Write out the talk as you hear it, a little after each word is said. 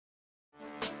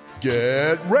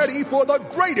Get ready for the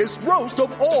greatest roast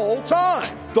of all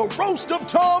time, the Roast of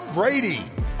Tom Brady,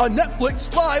 a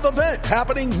Netflix live event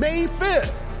happening May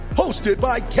 5th. Hosted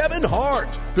by Kevin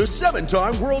Hart, the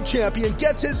 7-time world champion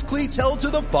gets his cleats held to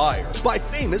the fire by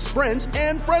famous friends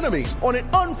and frenemies on an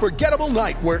unforgettable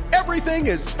night where everything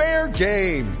is fair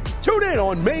game. Tune in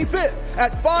on May 5th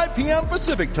at 5 p.m.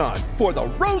 Pacific time for the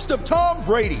Roast of Tom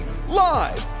Brady,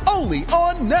 live only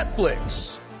on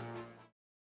Netflix.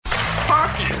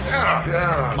 Hockey,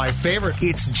 yeah. My favorite.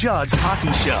 It's Judd's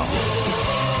Hockey Show.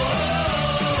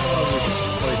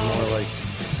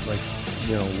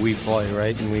 We play,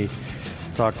 right? And we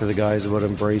talk to the guys about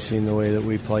embracing the way that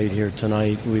we played here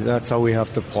tonight. That's how we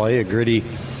have to play, a gritty,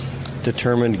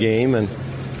 determined game, and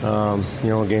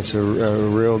against a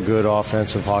real good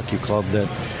offensive hockey club that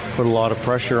put a lot of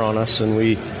pressure on us, and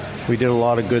we did a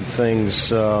lot of good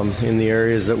things in the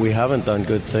areas that we haven't done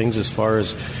good things as far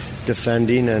as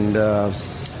defending and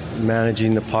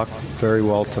managing the puck very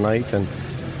well tonight. And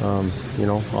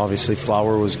obviously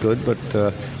Flower was good,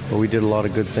 but we did a lot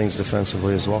of good things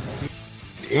defensively as well.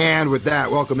 And with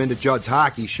that, welcome into Judd's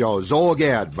Hockey Show.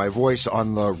 Zolgad, my voice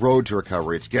on the road to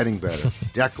recovery. It's getting better.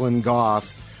 Declan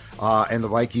Goff and the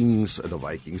Vikings,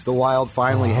 the Wild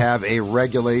finally have a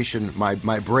regulation. My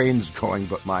brain's going,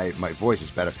 but my voice is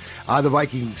better. The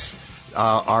Vikings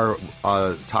are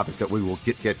a topic that we will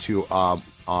get to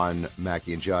on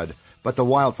Mackie and Judd. But the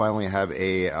Wild finally have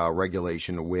a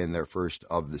regulation win, their first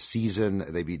of the season.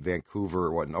 They beat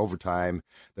Vancouver, in overtime.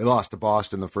 They lost to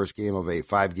Boston the first game of a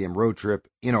 5-game road trip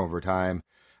in overtime.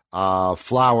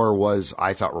 Flower was,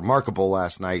 I thought, remarkable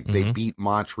last night. Mm-hmm. They beat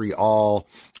Montreal,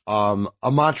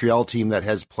 a Montreal team that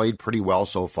has played pretty well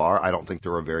so far. I don't think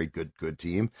they're a very good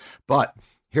team. But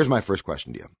here's my first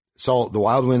question to you. So the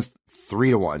Wild wins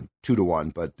 3-1,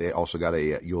 2-1, but they also got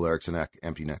a Joel Eriksson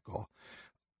empty net goal.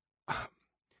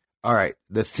 All right,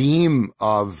 the theme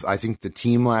of, I think, the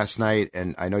team last night,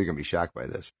 and I know you're going to be shocked by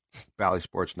this, Bally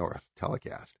Sports North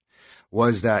telecast,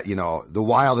 was that, the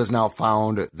Wild has now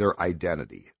found their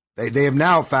identity. They have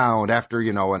now found, after,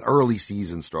 an early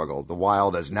season struggle, the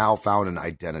Wild has now found an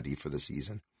identity for the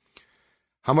season.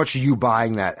 How much are you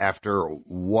buying that after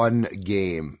one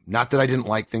game? Not that I didn't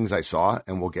like things I saw,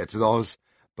 and we'll get to those,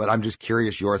 but I'm just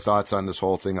curious your thoughts on this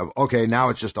whole thing of, okay, now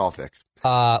it's just all fixed.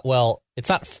 Well, it's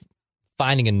not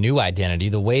finding a new identity.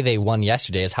 The way they won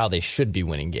yesterday is how they should be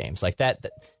winning games. Like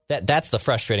that's the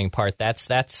frustrating part.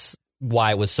 That's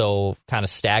why it was so kind of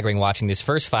staggering watching these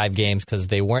first 5 games, because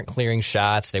they weren't clearing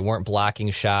shots, they weren't blocking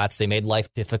shots, they made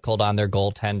life difficult on their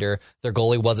goaltender. Their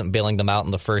goalie wasn't bailing them out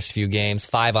in the first few games.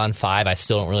 5-on-5, I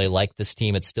still don't really like this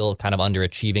team. It's still kind of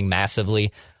underachieving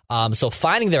massively. So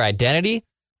finding their identity,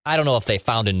 I don't know if they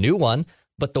found a new one,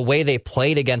 but the way they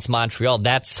played against Montreal,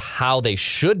 that's how they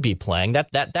should be playing.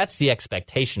 That's the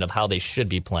expectation of how they should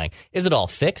be playing. Is it all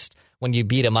fixed when you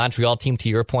beat a Montreal team, to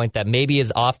your point, that maybe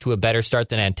is off to a better start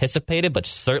than anticipated, but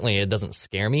certainly it doesn't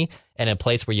scare me, and a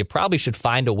place where you probably should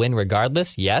find a win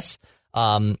regardless? Yes.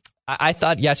 I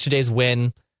thought yesterday's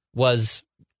win was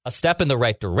a step in the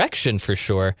right direction for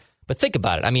sure, but think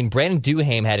about it. I mean, Brandon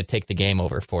Duhaime had to take the game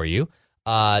over for you.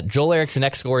 Joel Eriksson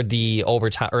scored the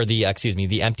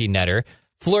empty netter.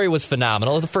 Fleury was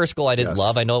phenomenal. The first goal I didn't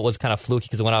love. I know it was kind of fluky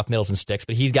because it went off Middleton's sticks,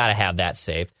 but he's got to have that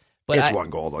saved. But it's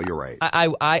one goal, though. You're right.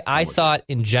 I thought,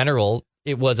 in general,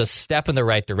 it was a step in the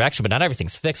right direction, but not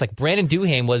everything's fixed. Like, Brandon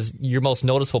Duhaime was your most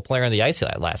noticeable player on the ice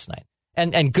last night.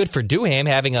 And good for Duhaime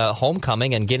having a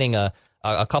homecoming and getting a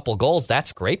couple goals.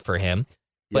 That's great for him.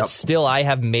 But still, I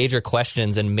have major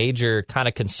questions and major kind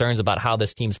of concerns about how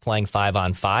this team's playing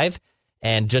 5-on-5,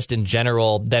 and just in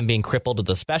general, them being crippled to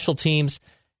the special teams.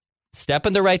 Step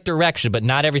in the right direction, but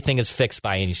not everything is fixed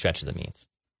by any stretch of the means.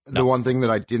 The one thing that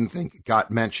I didn't think got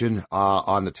mentioned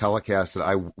on the telecast that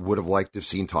I would have liked to have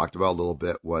seen talked about a little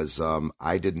bit was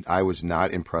I was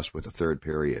not impressed with the third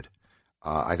period.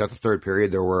 I thought the third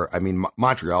period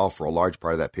Montreal for a large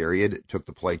part of that period took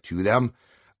the play to them.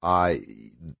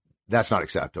 That's not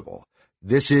acceptable.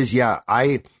 This is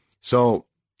I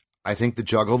think the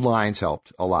juggled lines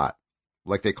helped a lot.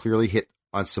 Like, they clearly hit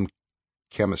on some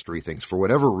chemistry things. For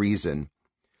whatever reason,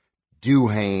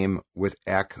 Duhaime with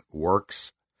Ek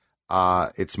works.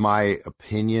 It's my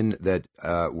opinion that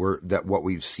what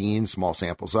we've seen, small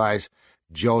sample size,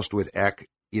 Jost with Ek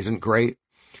isn't great.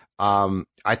 I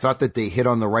thought that they hit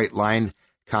on the right line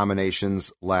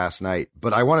combinations last night,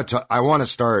 but I want to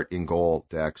start in goal,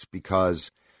 Dex, because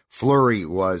Fleury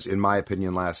was, in my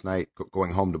opinion, last night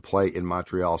going home to play in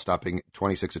Montreal, stopping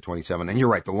 26-27. And you're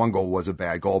right, the one goal was a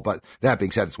bad goal, but that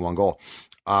being said, it's one goal.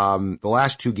 The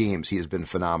last 2 games, he has been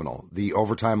phenomenal. The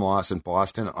overtime loss in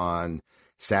Boston on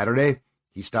Saturday,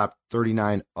 He stopped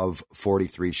 39 of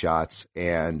 43 shots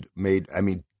and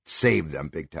saved them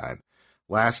big time.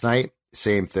 Last night,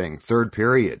 same thing. Third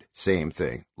period, same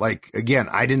thing. Like, again,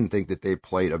 I didn't think that they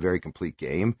played a very complete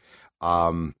game.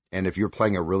 And if you're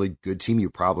playing a really good team, you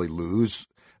probably lose.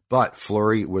 But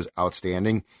Fleury was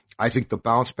outstanding. I think the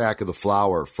bounce back of the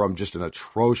Flower from just an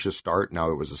atrocious start.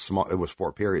 Now it was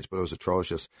 4 periods, but it was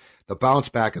atrocious. The bounce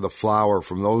back of the Flower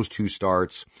from those 2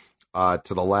 starts to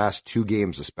the last 2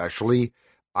 games, especially,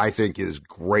 I think is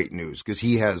great news because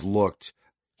he has looked.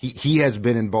 He has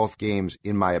been in both games,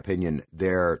 in my opinion,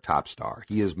 their top star.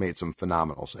 He has made some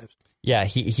phenomenal saves. Yeah,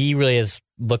 he really is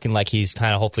looking like he's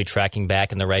kind of hopefully tracking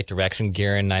back in the right direction.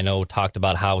 Guerin, I know, talked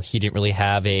about how he didn't really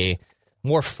have a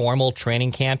more formal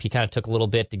training camp. He kind of took a little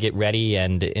bit to get ready,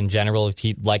 and in general,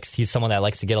 he's someone that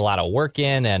likes to get a lot of work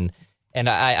in. And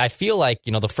I feel like,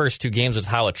 the first 2 games was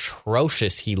how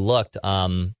atrocious he looked.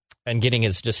 And getting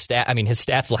his his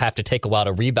stats will have to take a while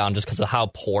to rebound just because of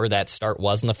how poor that start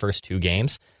was in the first 2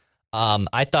 games.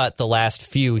 I thought the last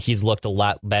few, he's looked a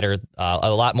lot better,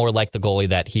 a lot more like the goalie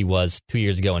that he was 2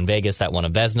 years ago in Vegas that won a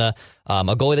Vezina,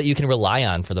 a goalie that you can rely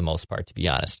on for the most part, to be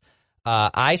honest.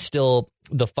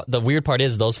 The weird part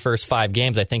is those first 5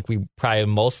 games, I think we probably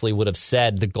mostly would have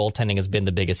said the goaltending has been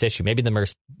the biggest issue. Maybe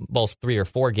the most 3 or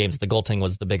 4 games, the goaltending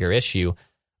was the bigger issue.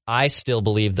 I still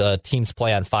believe the team's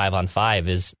play on 5-on-5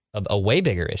 is a way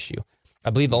bigger issue. I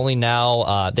believe only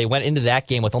now they went into that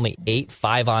game with only 8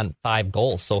 5-on-5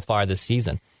 goals so far this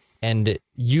season. And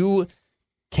you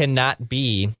cannot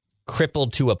be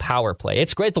crippled to a power play.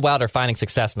 It's great the Wild are finding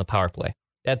success in the power play.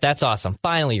 That's awesome.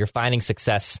 Finally, you're finding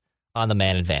success on the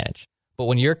man advantage. But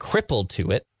when you're crippled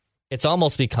to it, it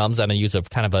almost becomes, I'm going to use a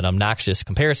kind of an obnoxious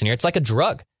comparison here, it's like a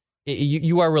drug.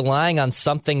 You are relying on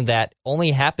something that only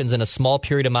happens in a small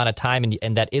period amount of time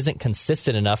and that isn't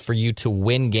consistent enough for you to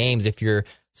win games if you're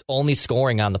only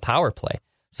scoring on the power play.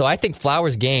 So I think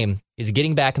Flowers' game is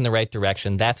getting back in the right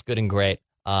direction. That's good and great.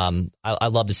 I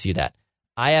love to see that.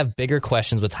 I have bigger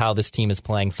questions with how this team is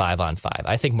playing 5-on-5.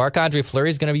 I think Marc-Andre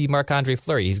Fleury is going to be Marc-Andre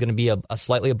Fleury. He's going to be a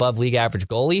slightly above league average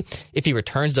goalie. If he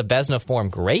returns to Vezina form,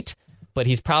 great. But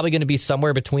he's probably going to be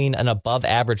somewhere between an above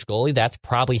average goalie. That's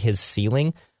probably his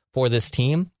ceiling for this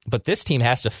team. But this team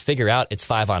has to figure out its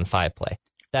 5-on-5 play.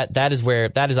 That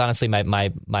is honestly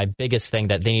my biggest thing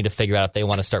that they need to figure out if they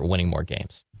want to start winning more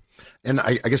games. And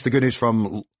I guess the good news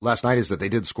from last night is that they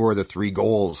did score the 3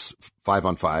 goals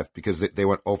 5-on-5 because they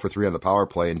went 0 for 3 on the power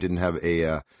play and didn't have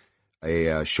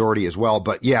a shorty as well.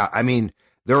 But yeah, I mean,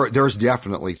 there's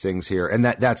definitely things here, and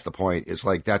that's the point. It's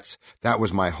like that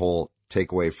was my whole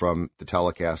takeaway from the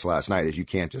telecast last night. Is you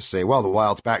can't just say, well, the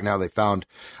Wild's back now.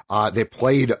 They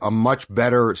played a much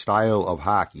better style of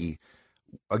hockey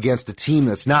against a team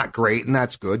that's not great, and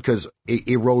that's good because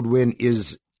a road win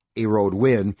is a road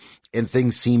win, and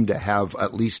things seem to have,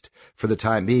 at least for the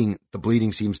time being, the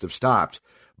bleeding seems to have stopped.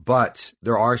 But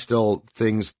there are still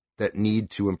things that need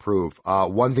to improve.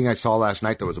 One thing I saw last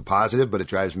night that was a positive, but it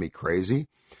drives me crazy,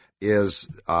 is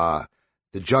the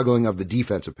juggling of the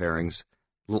defensive pairings.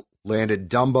 Landed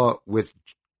Dumba with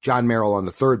John Merrill on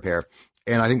the third pair,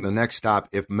 and I think the next stop,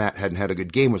 if Matt hadn't had a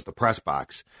good game, was the press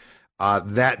box.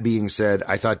 That being said,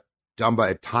 I thought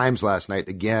Dumba at times last night,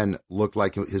 again, looked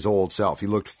like his old self. He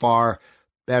looked far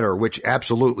better, which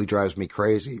absolutely drives me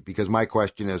crazy because my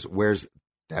question is, where's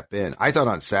that been? I thought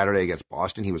on Saturday against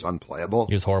Boston, he was unplayable.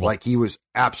 He was horrible. Like, he was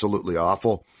absolutely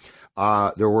awful.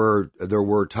 There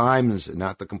were times,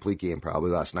 not the complete game probably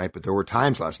last night, but there were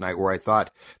times last night where I thought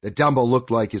that Dumba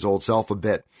looked like his old self a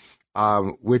bit,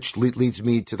 which leads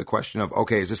me to the question of,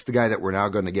 okay, is this the guy that we're now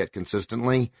going to get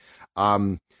consistently?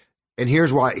 And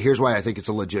here's why I think it's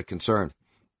a legit concern.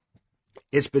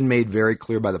 It's been made very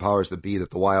clear by the powers that be that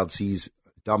the Wild sees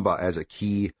Dumba as a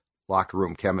key locker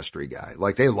room chemistry guy.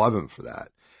 Like, they love him for that.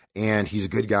 And he's a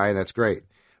good guy, and that's great.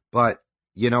 But,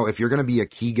 if you're going to be a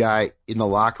key guy in the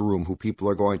locker room who people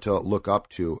are going to look up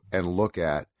to and look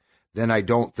at, then I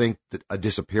don't think that a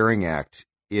disappearing act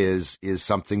is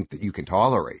something that you can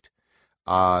tolerate,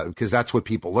 because that's what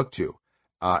people look to.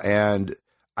 And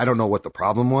I don't know what the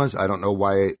problem was. I don't know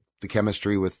why the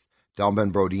chemistry with Dumba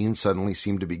and Brodin suddenly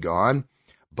seemed to be gone.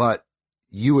 But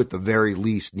you at the very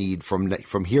least need,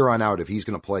 from here on out, if he's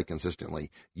going to play consistently,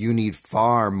 you need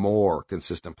far more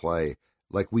consistent play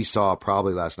like we saw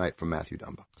probably last night from Matthew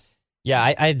Dumba. Yeah,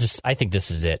 I think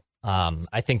this is it.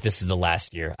 I think this is the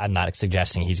last year. I'm not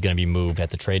suggesting he's going to be moved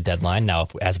at the trade deadline. Now,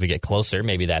 as we get closer,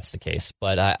 maybe that's the case.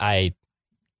 But I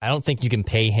don't think you can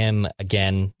pay him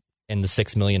again in the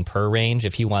 $6 million per range.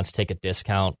 If he wants to take a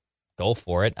discount, go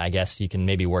for it. I guess you can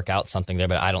maybe work out something there,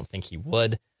 but I don't think he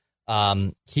would.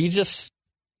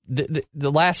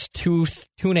 the last two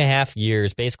and a half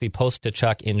years, basically post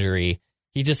Tkachuk injury,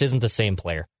 he just isn't the same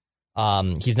player.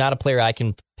 He's not a player I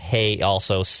can pay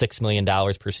also $6 million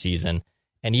per season.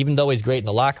 And even though he's great in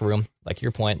the locker room, like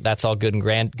your point, that's all good and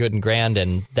grand.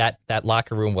 And that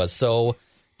locker room was so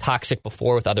toxic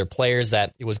before with other players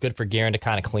that it was good for Guerin to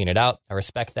kind of clean it out. I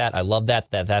respect that. I love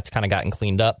that's kind of gotten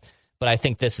cleaned up. But I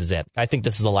think this is it. I think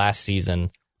this is the last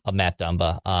season of Matt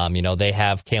Dumba. They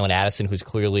have Kalen Addison, who's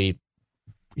clearly,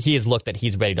 he has looked that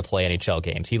he's ready to play NHL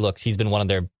games. He's been one of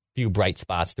their few bright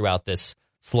spots throughout this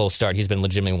slow start. He's been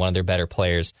legitimately one of their better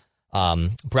players.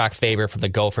 Brock Faber from the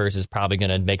Gophers is probably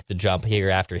going to make the jump here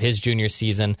after his junior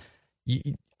season.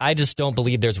 I just don't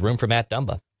believe there's room for Matt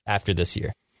Dumba after this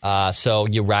year. So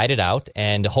you ride it out,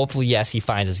 and hopefully, yes, he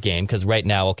finds his game, because right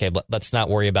now, okay, but let's not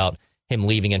worry about him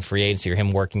leaving in free agency or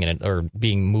him working in it or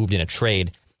being moved in a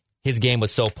trade. His game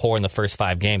was so poor in the first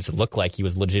 5 games, it looked like he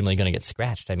was legitimately going to get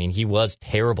scratched. I mean, he was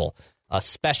terrible,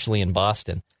 especially in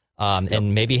Boston.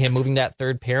 And maybe him moving that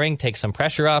third pairing takes some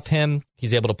pressure off him.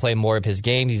 He's able to play more of his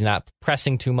game. He's not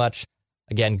pressing too much.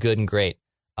 Again, good and great.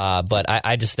 But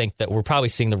I just think that we're probably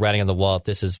seeing the writing on the wall if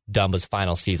this is Dumba's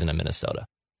final season in Minnesota.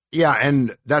 Yeah,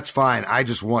 and that's fine. I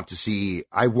want to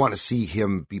see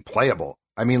him be playable.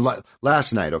 I mean,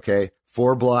 last night, okay,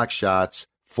 4 block shots,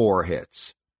 4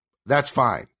 hits. That's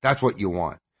fine. That's what you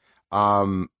want.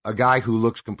 A guy who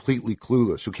looks completely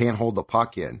clueless, who can't hold the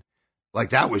puck in.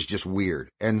 Like, that was just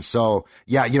weird. And so,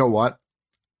 yeah, you know what?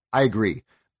 I agree.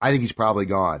 I think he's probably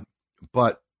gone.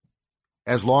 But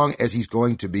as long as he's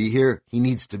going to be here, he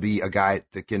needs to be a guy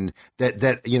that can,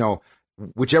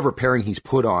 whichever pairing he's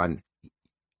put on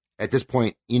at this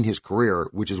point in his career,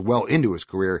 which is well into his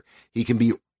career, he can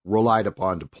be relied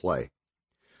upon to play.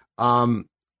 The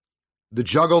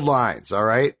juggled lines, all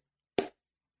right?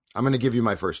 I'm going to give you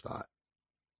my first thought.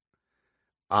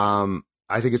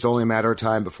 I think it's only a matter of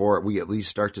time before we at least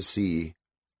start to see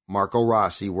Marco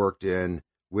Rossi worked in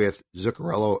with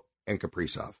Zuccarello and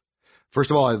Kaprizov.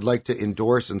 First of all, I'd like to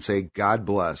endorse and say God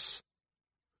bless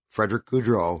Frederick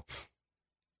Gaudreau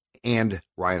and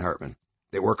Ryan Hartman.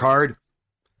 They work hard.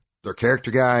 They're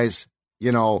character guys.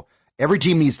 Every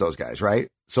team needs those guys, right?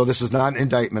 So this is not an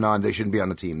indictment on they shouldn't be on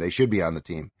the team. They should be on the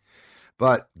team.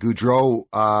 But Gaudreau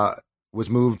was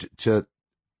moved to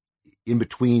in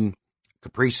between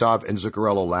Kaprizov and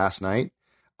Zuccarello last night.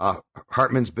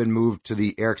 Hartman's been moved to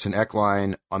the Eriksson Ek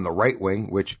line on the right wing,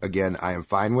 which, again, I am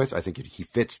fine with. I think he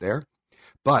fits there.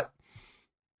 But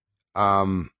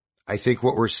I think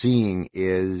what we're seeing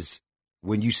is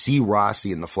when you see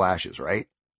Rossi in the flashes, right?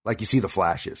 Like you see the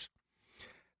flashes.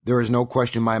 There is no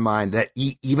question in my mind that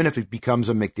even if it becomes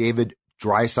a McDavid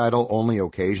Draisaitl only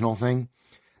occasional thing,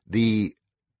 the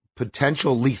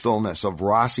potential lethalness of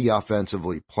Rossi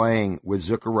offensively playing with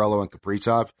Zuccarello and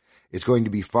Kaprizov is going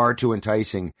to be far too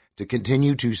enticing to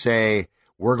continue to say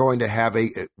we're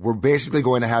basically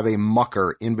going to have a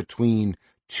mucker in between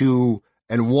 2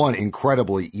 and 1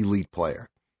 incredibly elite player.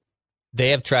 They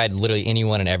have tried literally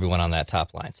anyone and everyone on that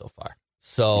top line so far.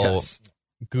 So yes.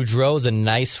 Gaudreau is a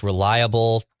nice,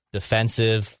 reliable,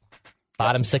 defensive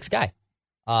bottom 6 guy.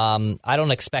 I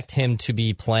don't expect him to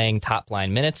be playing top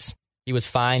line minutes. He was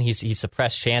fine. He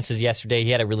suppressed chances yesterday.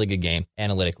 He had a really good game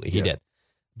analytically. He did.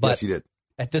 But yes, he did.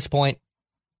 At this point,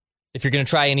 if you're going to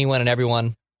try anyone and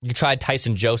everyone, you tried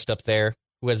Tyson Jost up there,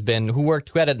 who had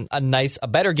a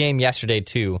better game yesterday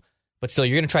too. But still,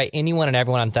 you're going to try anyone and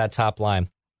everyone on that top line.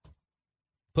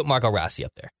 Put Marco Rossi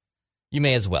up there. You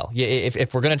may as well.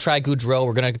 If we're going to try Gaudreau,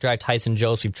 we're going to try Tyson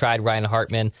Jost. We've tried Ryan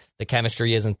Hartman. The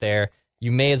chemistry isn't there.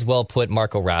 You may as well put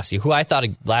Marco Rossi, who I thought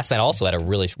last night also had a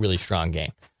really, really strong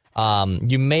game.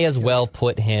 You may as well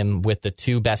put him with the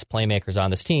 2 best playmakers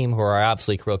on this team, who are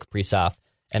obviously Kirill Kaprizov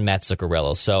and Matt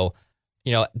Zuccarello. So,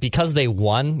 because they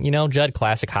won, Judd,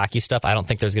 classic hockey stuff, I don't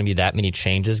think there's going to be that many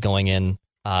changes going in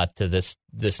to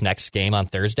this next game on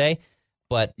Thursday.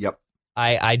 But yep.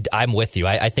 I'm with you.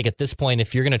 I think at this point,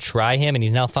 if you're going to try him, and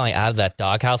he's now finally out of that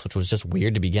doghouse, which was just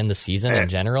weird to begin the season in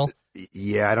general.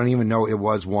 Yeah, I don't even know it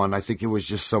was one. I think it was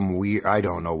just some weird. I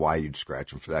don't know why you'd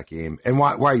scratch him for that game, and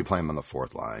why are you playing him on the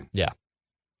 4th line? Yeah,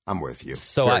 I'm with you.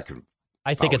 So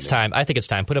I think it's time. I think it's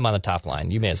time. Put him on the top line.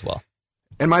 You may as well.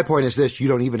 And my point is this: you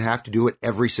don't even have to do it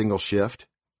every single shift,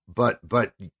 but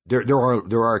there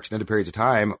are extended periods of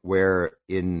time where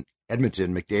in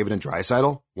Edmonton, McDavid and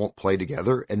Draisaitl won't play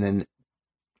together, and then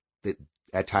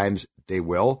at times they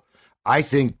will. I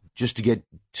think just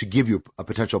to give you a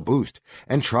potential boost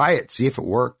and try it, see if it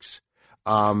works.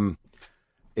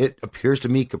 It appears to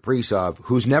me Kaprizov,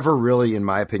 who's never really, in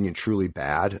my opinion, truly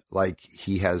bad. Like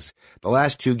he has the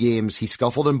last 2 games, he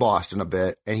scuffled in Boston a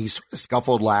bit, and he sort of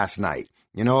scuffled last night.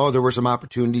 There were some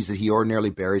opportunities that he ordinarily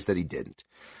buries that he didn't.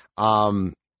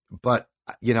 But,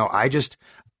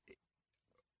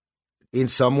 in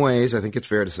some ways, I think it's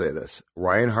fair to say this.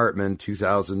 Ryan Hartman,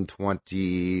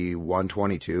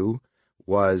 2021-22,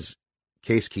 was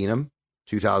Case Keenum,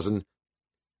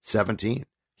 2017.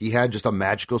 He had just a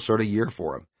magical sort of year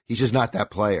for him. He's just not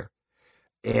that player.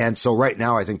 And so right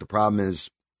now, I think the problem is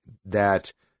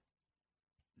that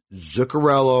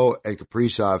Zuccarello and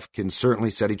Kaprizov can certainly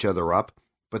set each other up,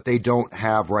 but they don't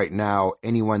have right now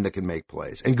anyone that can make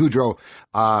plays. And Goudreau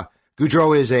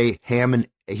is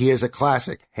he is a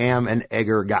classic ham and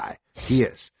egger guy. He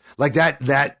is. Like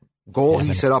that goal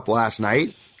he set up last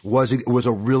night was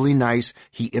a really nice,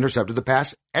 he intercepted the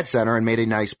pass at center and made a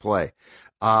nice play.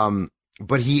 But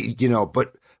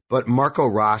Marco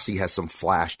Rossi has some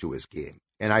flash to his game.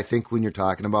 And I think when you're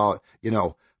talking about,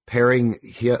 pairing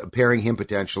him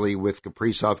potentially with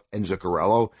Kaprizov and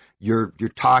Zuccarello, you're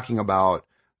talking about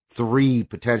three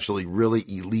potentially really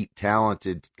elite,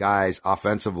 talented guys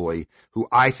offensively who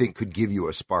I think could give you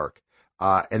a spark.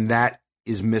 And that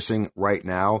is missing right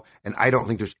now. And I don't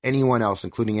think there's anyone else,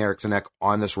 including Eriksson Ek,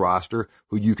 on this roster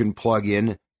who you can plug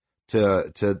in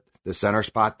to the center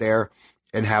spot there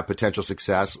and have potential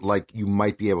success like you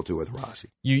might be able to with Rossi.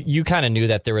 You kind of knew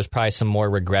that there was probably some more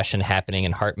regression happening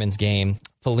in Hartman's game.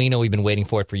 Foligno, we've been waiting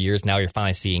for it for years. Now you're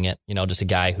finally seeing it. Just a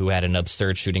guy who had an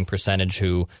absurd shooting percentage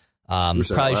who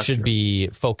probably should be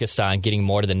focused on getting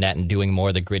more to the net and doing more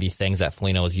of the gritty things that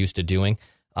Foligno is used to doing.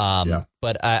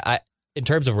 But I, in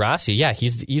terms of Rossi,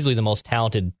 he's easily the most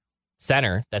talented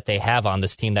center that they have on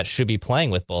this team that should be playing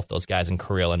with both those guys in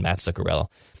Kirill and Matt Zuccarello.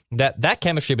 That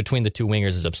chemistry between the two wingers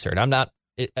is absurd.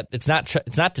 It's not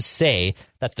to say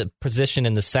that the position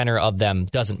in the center of them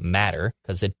doesn't matter,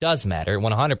 because it does matter.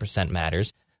 100%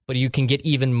 matters. But you can get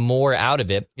even more out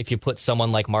of it if you put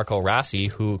someone like Marco Rossi,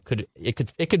 who could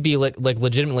be like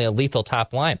legitimately a lethal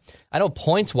top line. I know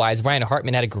points wise, Ryan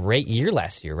Hartman had a great year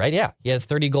last year, right? Yeah, he had a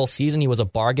 30-goal season. He was a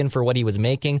bargain for what he was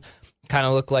making. Kind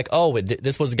of looked like,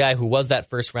 this was the guy who was that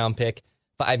first round pick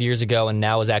 5 years ago and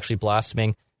now is actually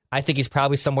blossoming. I think he's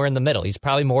probably somewhere in the middle. He's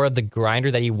probably more of the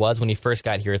grinder that he was when he first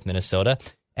got here with Minnesota.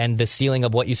 And the ceiling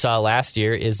of what you saw last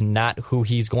year is not who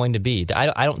he's going to be.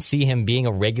 I don't see him being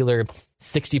a regular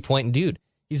 60-point dude.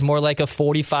 He's more like a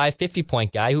 45,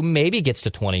 50-point guy who maybe gets to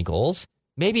 20 goals.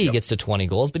 Maybe he gets to 20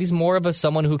 goals, but he's more of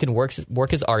someone who can work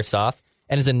his arse off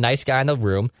and is a nice guy in the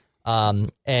room.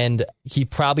 And he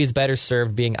probably is better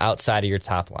served being outside of your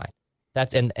top line.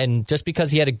 And just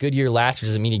because he had a good year last year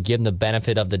doesn't mean you give him the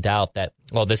benefit of the doubt that,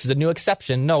 this is a new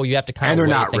exception. No, you have to kind of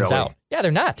weigh things out. Yeah,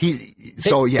 they're not. They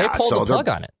pulled the plug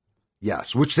on it.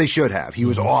 Yes, which they should have. He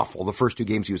was awful. The first two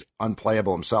games, he was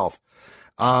unplayable himself.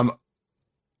 All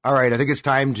right, I think it's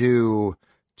time to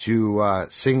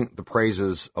sing the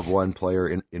praises of one player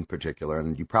in particular,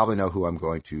 and you probably know who I'm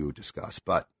going to discuss,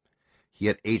 but he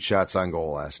had 8 shots on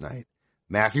goal last night.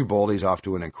 Matthew Boldy's off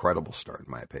to an incredible start,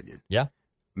 in my opinion. Yeah.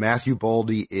 Matthew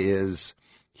Boldy is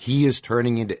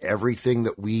turning into everything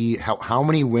that how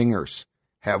many wingers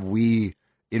have we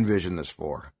envisioned this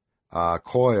for?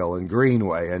 Coyle and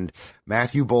Greenway, and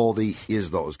Matthew Boldy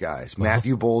is those guys.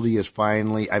 Matthew Boldy is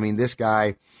finally, this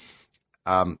guy,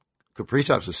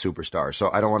 Kaprizov's a superstar, so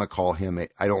I don't want to call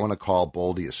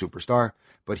Boldy a superstar,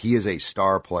 but he is a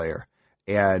star player.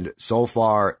 And so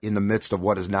far, in the midst of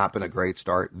what has not been a great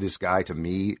start, this guy, to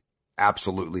me,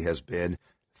 absolutely has been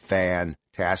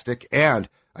fantastic. And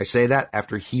I say that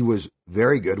after he was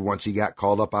very good once he got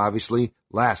called up, obviously,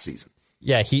 last season.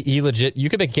 Yeah, he legit, you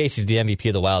could make a case he's the MVP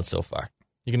of the Wild so far.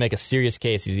 You can make a serious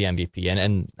case he's the MVP.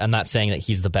 And I'm not saying that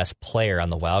he's the best player on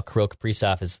the Wild. Kirill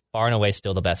Kaprizov is far and away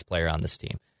still the best player on this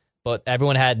team. But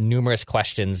everyone had numerous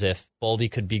questions if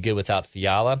Boldy could be good without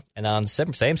Fiala. And on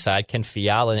the same side, can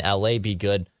Fiala in LA be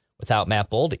good without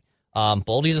Matt Boldy?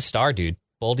 Boldy's a star, dude.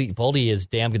 Boldy is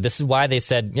damn good. This is why they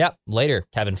said, later,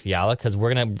 Kevin Fiala, because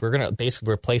we're gonna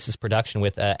basically replace his production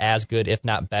with a as good, if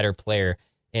not better, player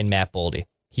in Matt Boldy.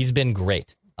 He's been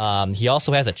great. He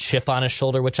also has a chip on his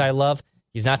shoulder, which I love.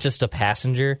 He's not just a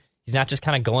passenger. He's not just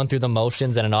kind of going through the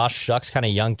motions and an aw shucks kind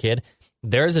of young kid.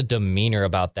 There's a demeanor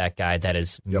about that guy that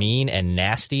is mean and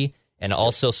nasty, and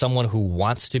also someone who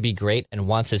wants to be great and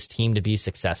wants his team to be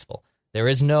successful. There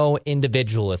is no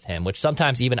individual with him, which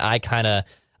sometimes even I kind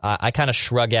of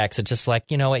shrug at, 'cause it's just like,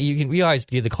 we always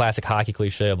do the classic hockey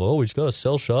cliche of, we just got to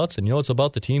sell shots and, it's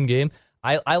about the team game.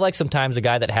 I like sometimes a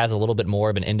guy that has a little bit more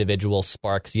of an individual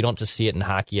spark, because you don't just see it in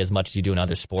hockey as much as you do in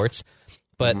other sports.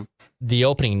 But the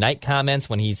opening night comments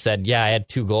when he said, I had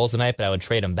 2 goals tonight, but I would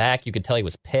trade him back, you could tell he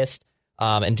was pissed.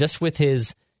 And just with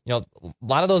his a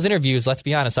lot of those interviews, let's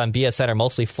be honest, on BSN are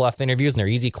mostly fluff interviews, and they're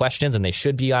easy questions, and they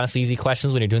should be honestly easy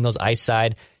questions when you're doing those ice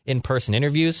side in-person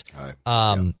interviews.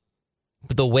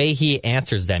 But the way he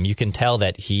answers them, you can tell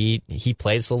that he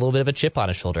plays a little bit of a chip on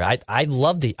his shoulder. I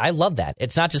love that.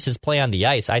 It's not just his play on the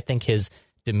ice. I think his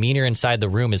demeanor inside the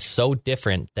room is so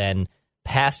different than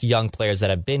past young players that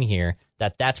have been here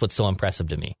that's what's so impressive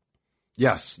to me.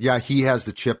 Yes. Yeah, he has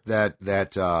the chip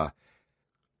that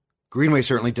Greenway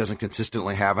certainly doesn't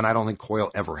consistently have, and I don't think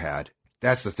Coyle ever had.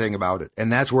 That's the thing about it.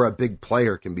 And that's where a big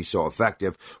player can be so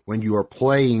effective, when you are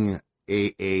playing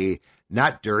a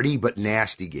not dirty, but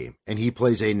nasty game. And he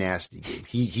plays a nasty game.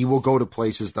 He will go to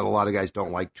places that a lot of guys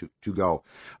don't like to go.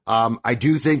 I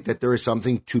do think that there is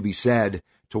something to be said,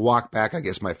 to walk back, I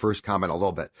guess, my first comment a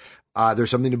little bit. There's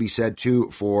something to be said,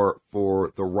 too, for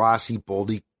the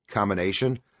Rossi-Boldy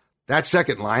combination. That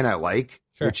second line I like,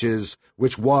 sure.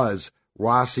 which was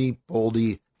Rossi,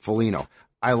 Boldy, Foligno.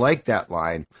 I like that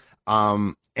line.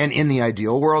 And in the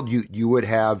ideal world, you would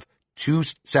have two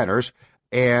centers,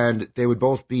 and they would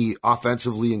both be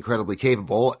offensively incredibly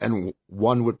capable, and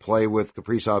one would play with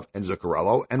Kaprizov and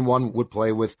Zuccarello, and one would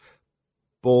play with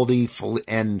Boldy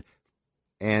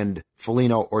and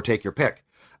Foligno, or take your pick.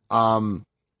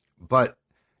 But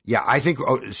yeah, I think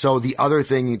so. The other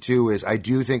thing too is, I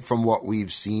do think from what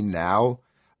we've seen now,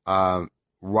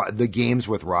 the games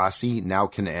with Rossi now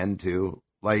can end too.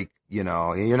 Like, you're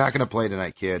not going to play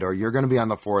tonight, kid, or you're going to be on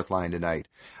the fourth line tonight.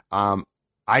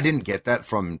 I didn't get that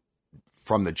from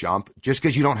the jump, just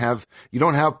because you don't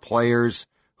have players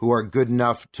who are good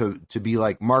enough to be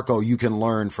like, Marco, you can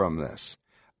learn from this.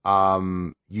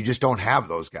 You just don't have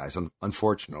those guys,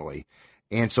 unfortunately.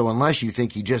 And so unless you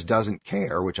think he just doesn't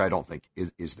care, which I don't think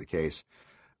is the case.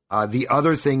 The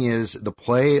other thing is the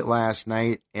play last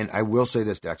night, and I will say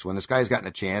this, Dex, when this guy's gotten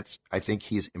a chance, I think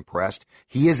he's impressed.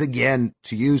 He is, again,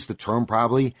 to use the term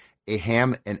probably, a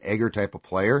ham and egger type of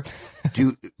player.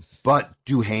 But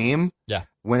Duhaime,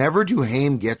 whenever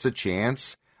Duhaime gets a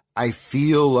chance, I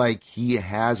feel like he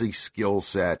has a skill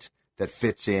set that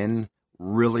fits in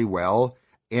really well.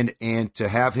 And to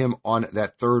have him on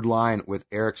that third line with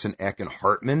Eriksson, Ek, and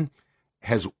Hartman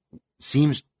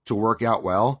seems to work out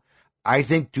well. I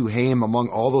think Duhaime, among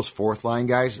all those fourth line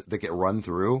guys that get run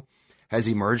through, has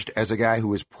emerged as a guy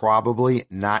who is probably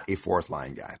not a fourth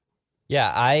line guy. Yeah,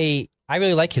 I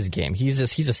really like his game. He's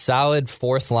a solid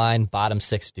fourth line, bottom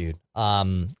six dude.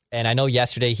 And I know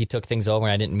yesterday he took things over,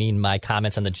 and I didn't mean my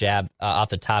comments on the jab off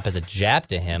the top as a jab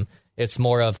to him. It's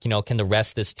more of, can the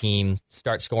rest of this team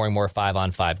start scoring more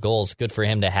 5-on-5 goals? Good for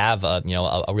him to have a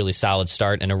really solid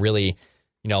start and a really,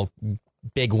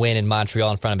 big win in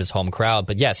Montreal in front of his home crowd.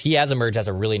 But yes, he has emerged as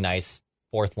a really nice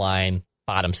fourth line,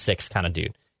 bottom six kind of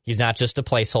dude. He's not just a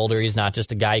placeholder. He's not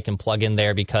just a guy you can plug in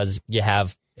there because you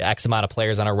have X amount of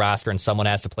players on a roster and someone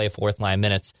has to play fourth line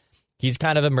minutes. He's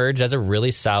kind of emerged as a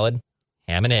really solid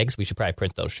ham and eggs. We should probably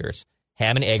print those shirts.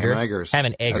 Ham and egger. Ham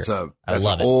and egger. That's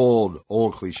an old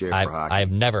cliche for hockey. I've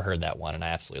never heard that one, and I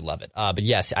absolutely love it. But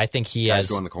yes, I think he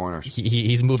has. Go in the corners.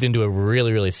 He's moved into a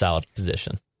really, really solid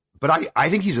position. But I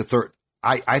think he's a third.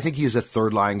 I think he is a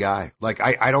third line guy. Like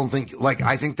I don't think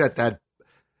I think that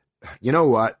you know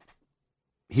what,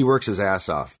 he works his ass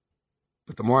off.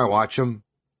 But the more I watch him,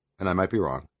 and I might be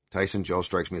wrong, Tyson Joe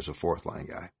strikes me as a fourth line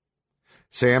guy.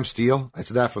 Sam Steele, I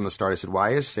said that from the start. I said,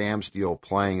 why is Sam Steele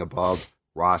playing above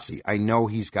Rossi? I know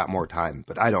he's got more time,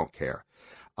 but I don't care.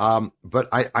 But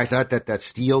I thought that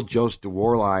Steele, Jost,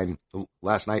 DeWar line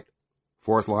last night,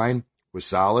 fourth line, was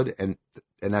solid, and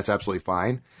that's absolutely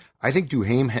fine. I think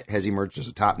Duhaime has emerged as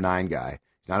a top 9 guy.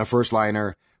 Not a first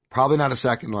liner, probably not a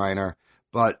second liner,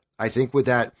 but I think with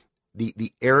that,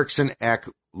 the Eriksson Ek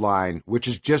line, which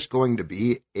is just going to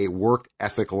be a work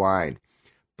ethic line.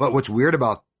 But what's weird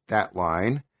about that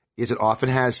line is it often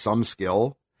has some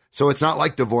skill. So it's not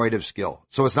like devoid of skill.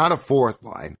 So it's not a fourth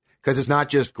line, because it's not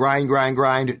just grind.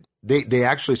 They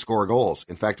actually score goals.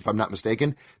 In fact, if I'm not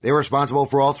mistaken, they were responsible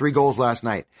for all 3 goals last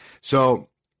night. So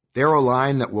they're a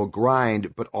line that will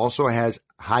grind, but also has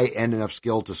high-end enough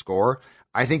skill to score.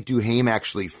 I think Duhaime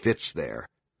actually fits there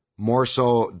more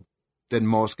so than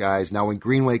most guys. Now, when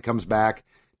Greenway comes back,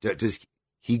 does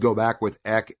he go back with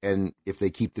Ek? And if they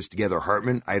keep this together,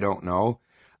 Hartman? I don't know.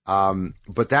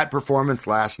 But that performance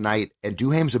last night and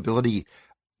Duhaime's ability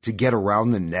to get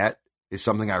around the net is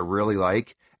something I really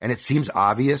like. And it seems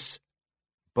obvious,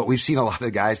 but we've seen a lot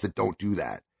of guys that don't do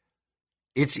that.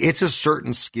 It's a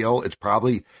certain skill. It's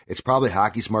probably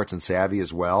hockey smarts and savvy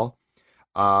as well.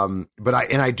 But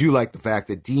I do like the fact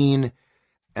that Dean,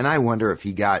 and I wonder if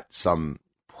he got some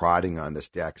prodding on this,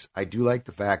 Dex. I do like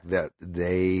the fact that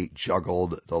they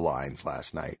juggled the lines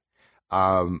last night.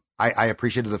 I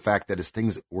appreciated the fact that as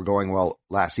things were going well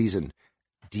last season,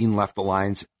 Dean left the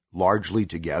lines largely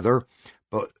together.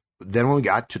 But then when we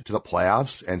got to the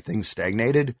playoffs and things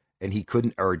stagnated and he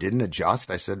couldn't or didn't adjust,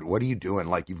 I said, what are you doing?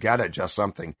 Like, you've got to adjust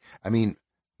something. I mean,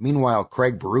 meanwhile,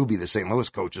 Craig Berube, the St. Louis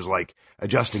coach, is like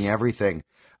adjusting everything.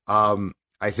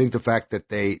 I think the fact that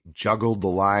they juggled the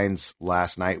lines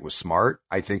last night was smart.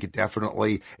 I think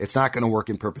it's not going to work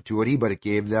in perpetuity, but it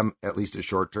gave them at least a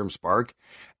short-term spark.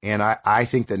 And I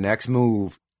think the next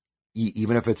move,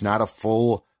 even if it's not a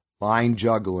full line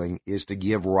juggling, is to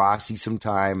give Rossi some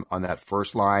time on that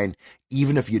first line,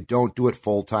 even if you don't do it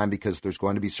full time, because there's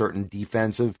going to be certain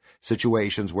defensive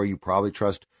situations where you probably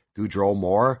trust Gaudreau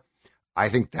more. I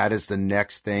think that is the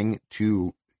next thing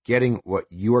to getting what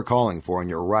you are calling for, and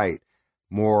you're right,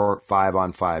 more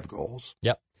 5-on-5 goals.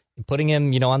 Yep. Putting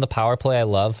him, on the power play, I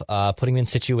love. Putting him in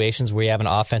situations where you have an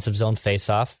offensive zone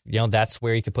faceoff. That's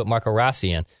where you could put Marco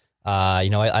Rossi in.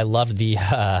 I loved the,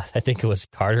 I think it was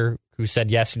Carter who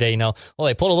said yesterday,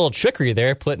 they pulled a little trickery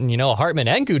there, putting, Hartman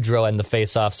and Gaudreau in the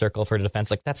faceoff circle for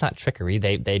defense. Like, that's not trickery.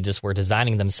 They just were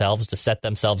designing themselves to set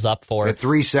themselves up for the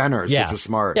three centers, which was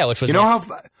smart. Yeah, which was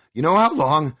You know how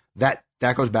long that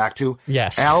goes back to?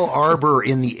 Yes. Al Arbor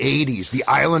in the 80s, the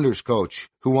Islanders coach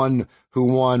who won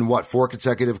 4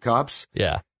 consecutive cups?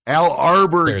 Yeah. Al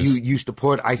Arbor used to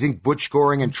put, I think, Butch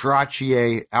Goring and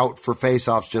Trottier out for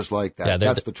faceoffs just like that. Yeah,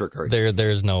 that's the trickery.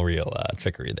 There's no real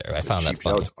trickery there. I found that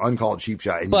funny. It's uncalled cheap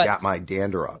shot, and you got my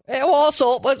dander up. Well, also,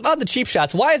 on the cheap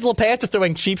shots, why is LaPanta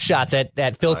throwing cheap shots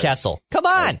at Phil Kessel? Come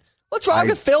on. What's wrong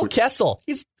with Phil Kessel?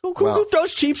 Who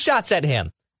throws cheap shots at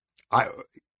him?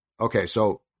 Okay,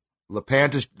 so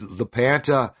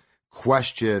LaPanta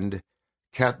questioned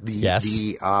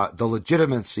the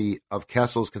legitimacy of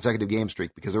Kessel's consecutive game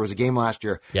streak, because there was a game last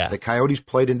year. Yeah. The Coyotes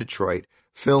played in Detroit.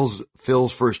 Phil's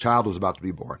first child was about to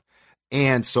be born,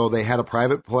 and so they had a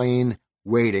private plane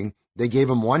waiting. They gave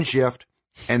him one shift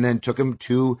and then took him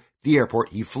to the airport.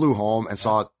 He flew home and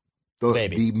saw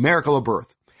the miracle of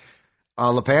birth.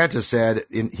 LaPanta said,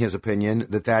 in his opinion,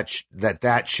 that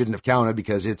shouldn't have counted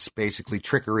because it's basically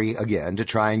trickery again to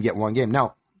try and get one game.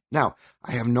 Now,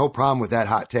 I have no problem with that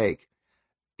hot take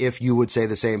if you would say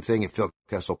the same thing if Phil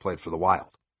Kessel played for the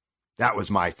Wild. That was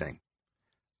my thing.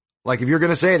 Like, if you're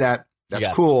going to say that, that's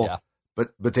cool. Yeah.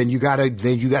 But then you gotta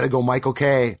go Michael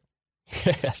Kay,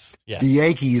 yes, the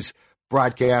Yankees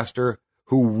broadcaster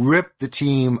who ripped the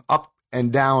team up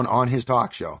and down on his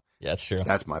talk show. Yeah, that's true.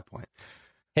 That's my point.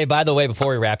 Hey, by the way,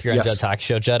 before we wrap here on Judd's Hockey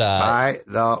Show, Judd, by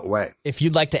the way, if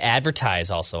you'd like to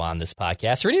advertise also on this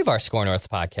podcast or any of our Score North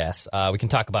podcasts, we can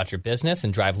talk about your business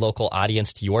and drive local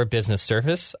audience to your business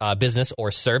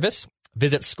or service.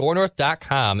 Visit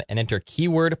scorenorth.com and enter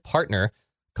keyword partner,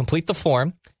 complete the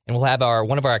form, and we'll have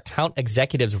one of our account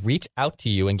executives reach out to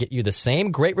you and get you the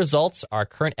same great results our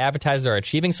current advertisers are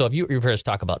achieving. So if you've heard us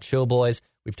talk about Chill Boys,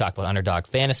 we've talked about Underdog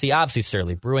Fantasy, obviously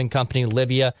Surly Brewing Company,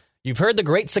 Livia. You've heard the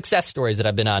great success stories that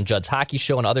have been on Judd's Hockey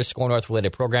Show and other Score North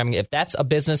related programming. If that's a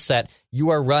business that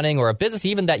you are running, or a business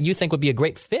even that you think would be a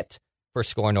great fit for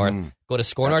Score North, go to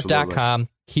scorenorth.com,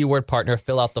 keyword partner,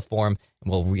 fill out the form,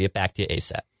 and we'll get back to you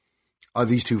ASAP.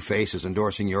 These two faces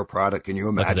endorsing your product, can you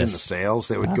imagine the sales?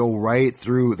 They would go right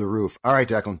through the roof. All right,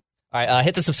 Declan. All right,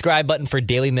 hit the subscribe button for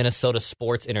daily Minnesota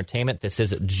sports entertainment. This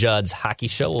is Judd's Hockey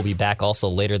Show. We'll be back also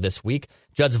later this week.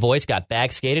 Judd's voice got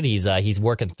bag skated. He's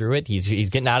working through it. He's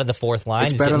getting out of the fourth line.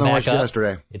 It's better than it was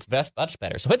yesterday. It's much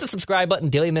better. So hit the subscribe button,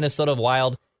 daily Minnesota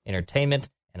Wild entertainment.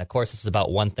 And, of course, this is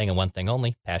about one thing and one thing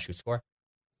only, pass, shoot, score.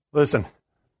 Listen,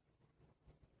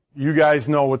 you guys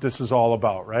know what this is all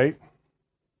about, right?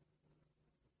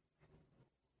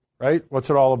 Right? What's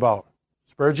it all about?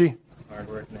 Spurgey? Hard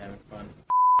work and having fun.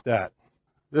 That.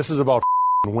 This is about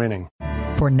winning.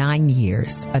 For 9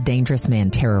 years, a dangerous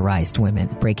man terrorized women,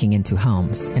 breaking into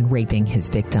homes and raping his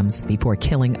victims before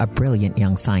killing a brilliant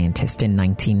young scientist in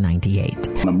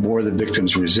 1998. The more the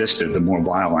victims resisted, the more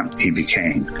violent he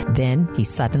became. Then he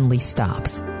suddenly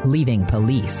stops, leaving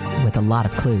police with a lot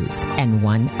of clues and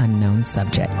one unknown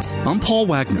subject. I'm Paul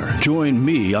Wagner. Join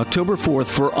me October 4th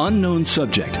for Unknown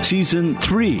Subject, Season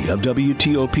 3 of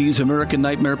WTOP's American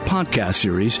Nightmare podcast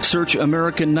series. Search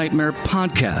American Nightmare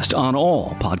Podcast on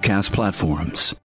all podcast platforms.